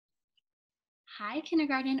Hi,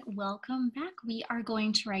 kindergarten. Welcome back. We are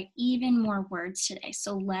going to write even more words today.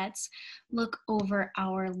 So let's look over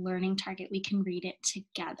our learning target. We can read it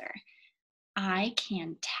together. I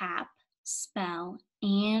can tap, spell,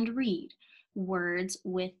 and read words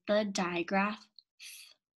with the digraph.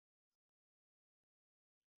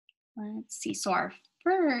 Let's see. So our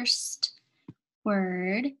first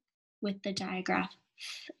word with the digraph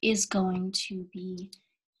is going to be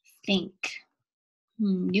think.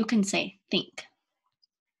 You can say think.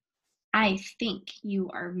 I think you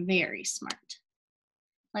are very smart.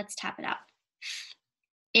 Let's tap it out.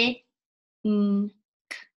 I, n,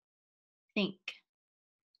 k, think.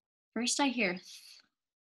 First I hear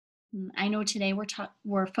th. I know today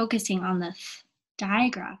we're focusing on the th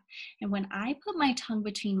digraph. And when I put my tongue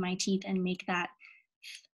between my teeth and make that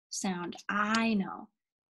th sound, I know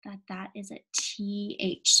that that is a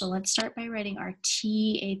TH. So let's start by writing our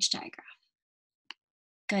TH digraph.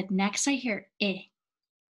 Good. Next I hear I.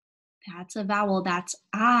 That's a vowel. That's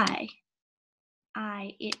I.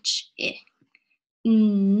 I, itch, I.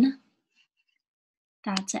 N.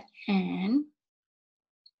 That's an N.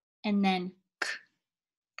 And then k.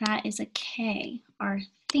 That is a K. Our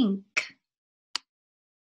think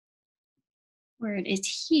word is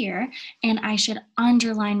here, and I should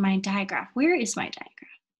underline my digraph. Where is my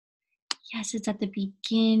digraph? Yes, it's at the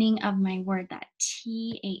beginning of my word, that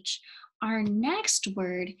TH. Our next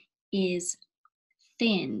word is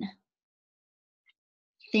thin.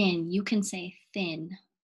 Thin. You can say thin.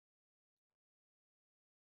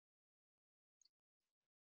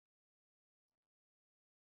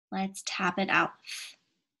 Let's tap it out.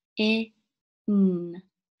 I, n,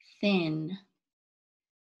 thin.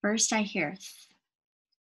 First I hear th.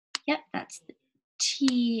 Yep, that's the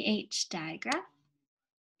TH digraph.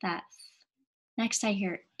 That th. Next I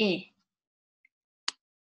hear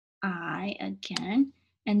I again,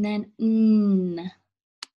 and then n.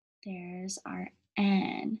 There's our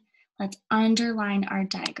N. Let's underline our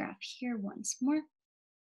digraph here once more.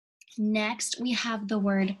 Next, we have the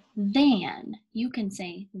word than. You can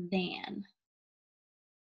say than.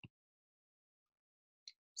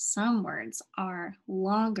 Some words are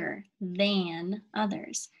longer than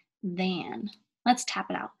others. Than. Let's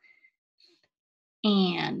tap it out.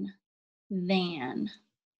 An, than.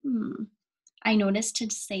 I noticed to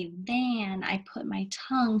say than, I put my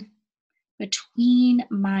tongue between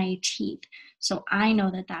my teeth. So I know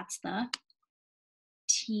that that's the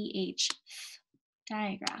TH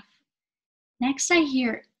digraph. Next I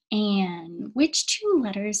hear an. Which two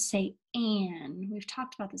letters say an? We've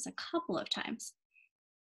talked about this a couple of times.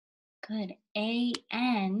 Good.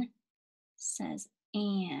 A-N says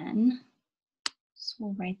an. So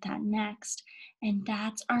we'll write that next. And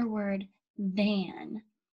that's our word than.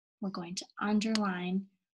 We're going to underline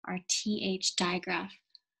our TH digraph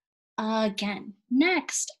again.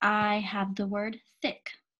 Next, I have the word thick.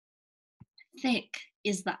 Thick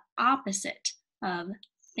is the opposite of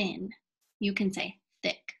thin. You can say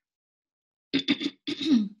thick.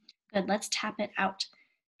 Good, let's tap it out.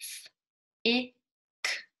 Thick.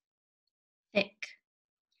 Thick.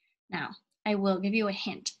 Now, I will give you a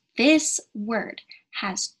hint. This word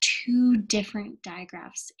has two different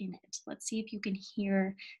digraphs in it. Let's see if you can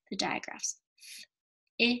hear the digraphs.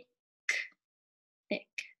 Thick. Thick.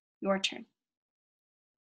 Your turn.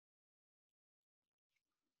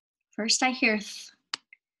 First I hear th.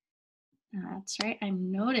 That's right,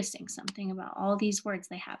 I'm noticing something about all these words.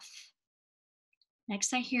 They have th.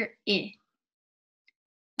 Next I hear I.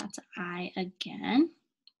 That's I again.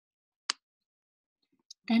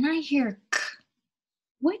 Then I hear k.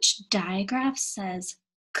 Which digraph says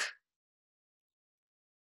k?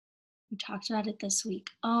 We talked about it this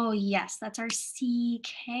week. Oh yes, that's our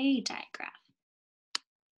CK digraph.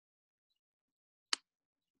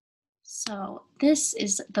 So this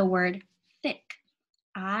is the word thick.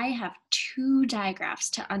 I have two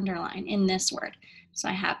digraphs to underline in this word. So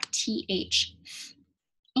I have TH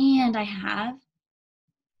and I have,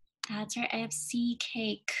 that's right, I have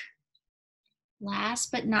CK.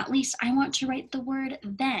 Last but not least, I want to write the word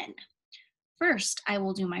then. First, I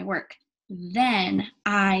will do my work. Then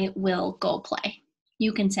I will go play.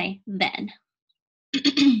 You can say then.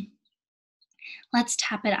 Let's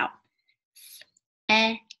tap it out.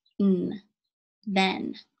 N,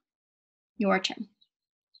 then. Your turn.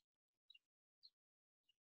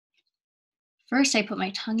 First, I put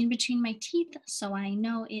my tongue in between my teeth so I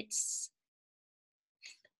know it's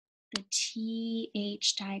the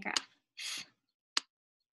TH digraph.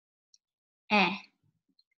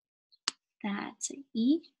 That's an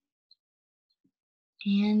E.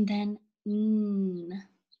 And then N.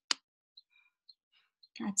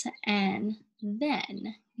 That's an N.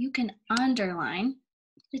 then you can underline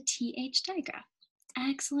the TH digraph.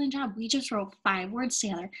 Excellent job. We just wrote 5 words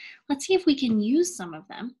together. Let's see if we can use some of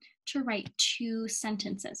them to write 2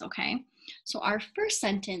 sentences, okay? So our first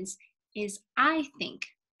sentence is, I think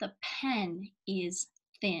the pen is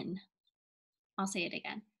thin. I'll say it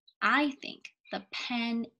again. I think the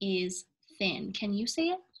pen is thin. Can you say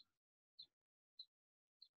it?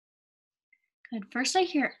 Good. First I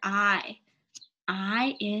hear I.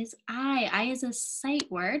 I is I. I is a sight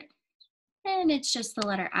word. And it's just the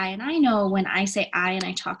letter I. And I know when I say I and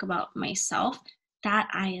I talk about myself, that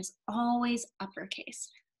I is always uppercase.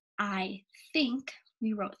 I think,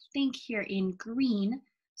 we wrote think here in green.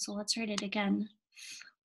 So let's write it again.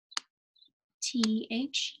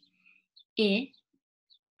 TH,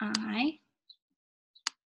 I,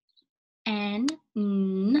 N,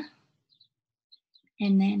 N,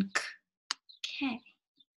 and then K.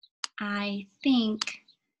 I think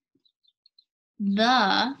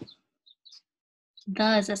the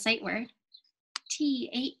is a sight word.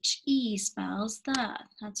 THE spells the.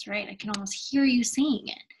 That's right. I can almost hear you saying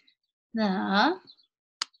it. The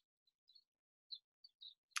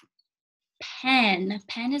pen.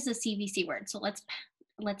 Pen is a CVC word. So let's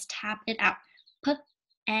tap it out.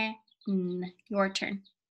 P-E-N. Your turn.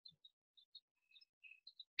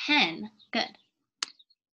 Pen. Good.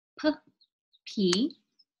 P.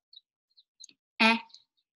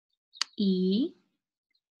 E.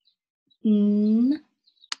 N.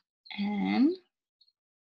 N.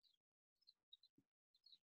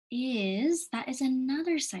 Is. That is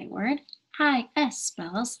another sight word. I-S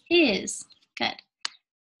spells is. Good.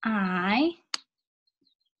 I-S.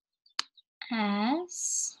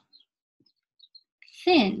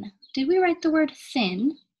 Thin. Did we write the word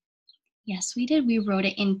thin? Yes, we did. We wrote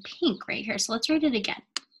it in pink right here. So let's write it again.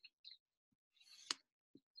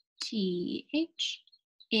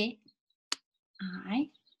 THI-N.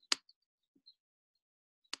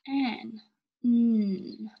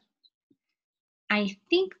 I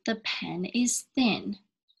think the pen is thin.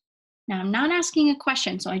 Now I'm not asking a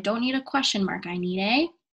question, so I don't need a question mark. I need a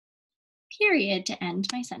period to end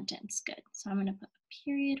my sentence. Good. So I'm going to put a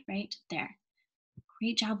period right there.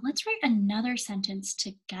 Great job. Let's write another sentence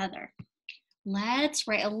together. Let's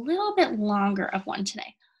write a little bit longer of one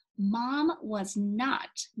today. Mom was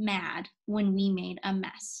not mad when we made a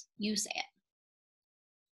mess. You say it.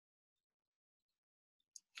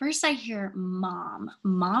 First I hear mom.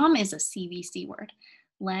 Mom is a CVC word.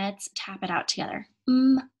 Let's tap it out together.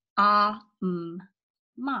 Mom.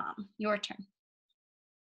 Your turn.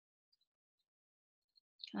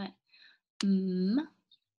 Good.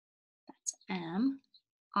 That's M.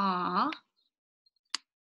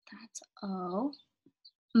 That's O.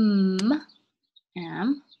 M.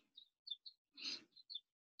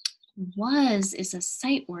 Was is a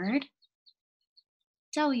sight word.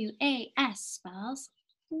 W-A-S spells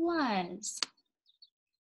was.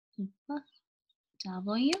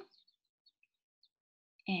 W-A-S.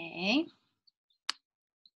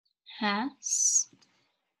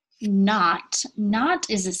 Not. Not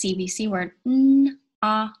is a CVC word.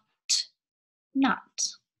 Not.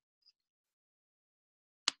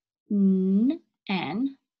 N-A-O-T.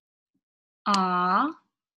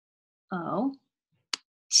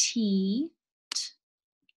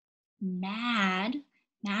 Mad.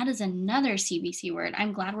 Mad is another CVC word.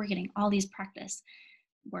 I'm glad we're getting all these practice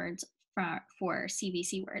words for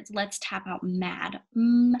CVC words. Let's tap out mad.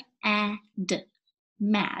 Mad.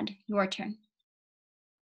 Mad. Your turn.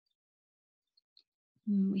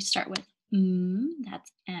 We start with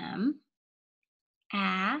that's M.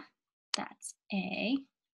 That's A.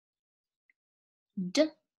 D.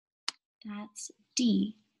 That's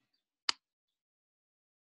D.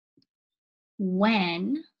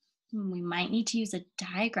 When. We might need to use a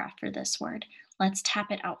digraph for this word. Let's tap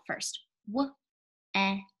it out first.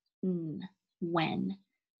 W-E-N. When.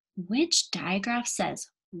 Which digraph says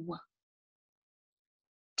W?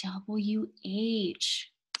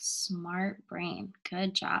 W-H. Smart brain.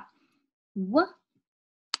 Good job. W-E-N.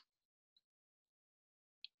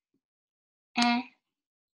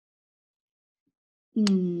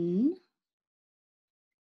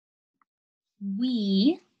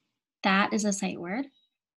 We. That is a sight word.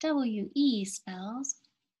 W-E spells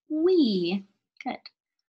we. Good.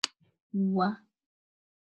 W-E.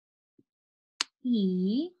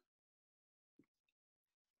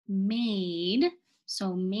 Made.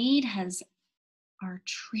 So made has our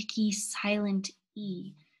tricky silent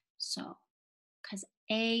E. So, because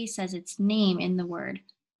A says its name in the word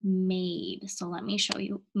made. So let me show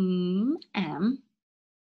you. M.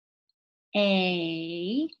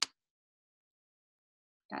 A.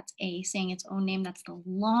 That's A saying its own name. That's the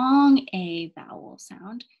long A vowel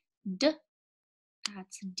sound. D,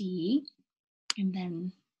 that's D. And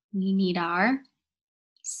then we need our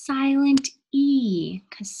silent E,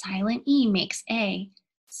 because silent E makes A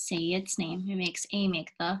say its name. It makes A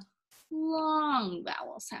make the long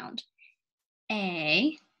vowel sound.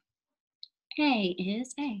 A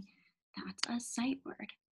is A. That's a sight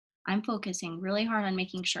word. I'm focusing really hard on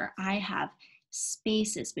making sure I have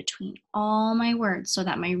spaces between all my words so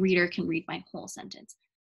that my reader can read my whole sentence.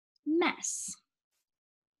 Mess.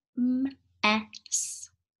 M-S.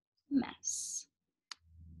 Mess.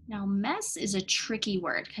 Now, mess is a tricky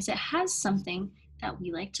word because it has something that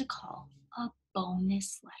we like to call a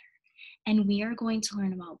bonus letter. And we are going to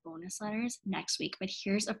learn about bonus letters next week, but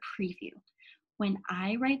here's a preview. When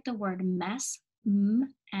I write the word mess,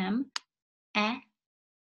 M-E,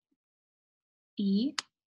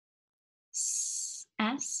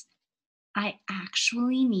 S, I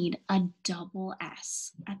actually need a double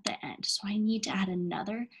S at the end. So I need to add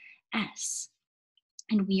another S.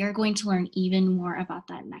 And we are going to learn even more about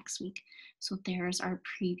that next week. So there's our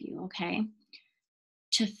preview, okay?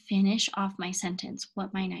 To finish off my sentence,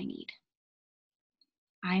 what might I need?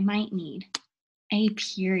 I might need a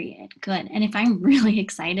period. Good. And if I'm really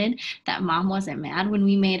excited that mom wasn't mad when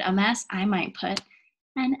we made a mess, I might put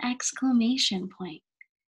an exclamation point.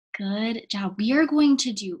 Good job. We are going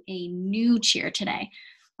to do a new cheer today.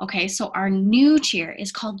 Okay, so our new cheer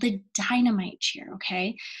is called the dynamite cheer,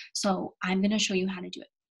 okay? So I'm gonna show you how to do it.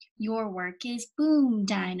 Your work is boom,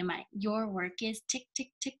 dynamite. Your work is tick,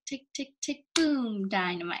 tick, tick, tick, tick, tick, boom,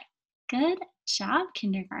 dynamite. Good job,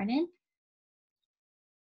 kindergarten.